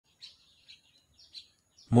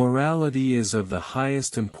Morality is of the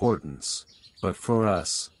highest importance, but for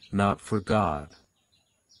us, not for God.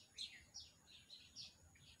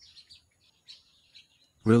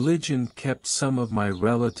 Religion kept some of my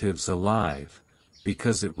relatives alive,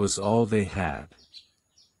 because it was all they had.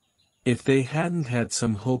 If they hadn't had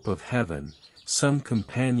some hope of heaven, some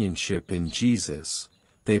companionship in Jesus,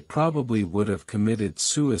 they probably would have committed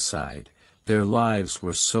suicide. Their lives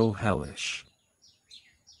were so hellish.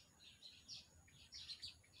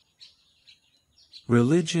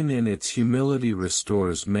 Religion in its humility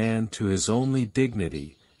restores man to his only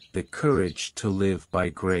dignity, the courage to live by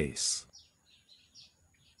grace.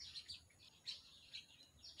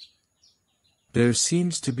 There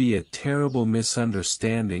seems to be a terrible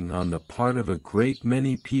misunderstanding on the part of a great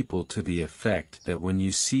many people to the effect that when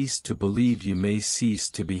you cease to believe you may cease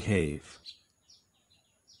to behave.